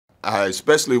I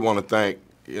especially want to thank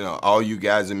all you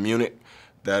guys in Munich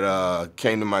that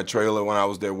came to my trailer when I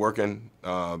was there working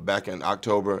back in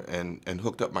October and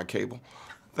hooked up my cable.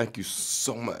 Thank you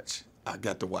so much. I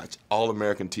got to watch All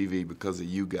American TV because of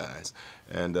you guys,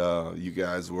 and you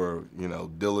guys were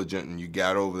diligent, and you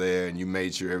got over there and you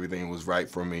made sure everything was right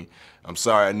for me. I'm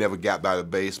sorry I never got by the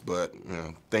base, but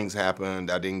things happened.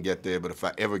 I didn't get there, but if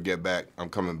I ever get back, I'm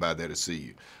coming by there to see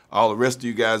you. All the rest of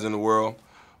you guys in the world,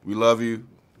 we love you.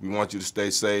 We want you to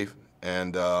stay safe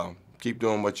and keep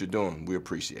doing what you're doing. We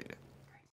appreciate it.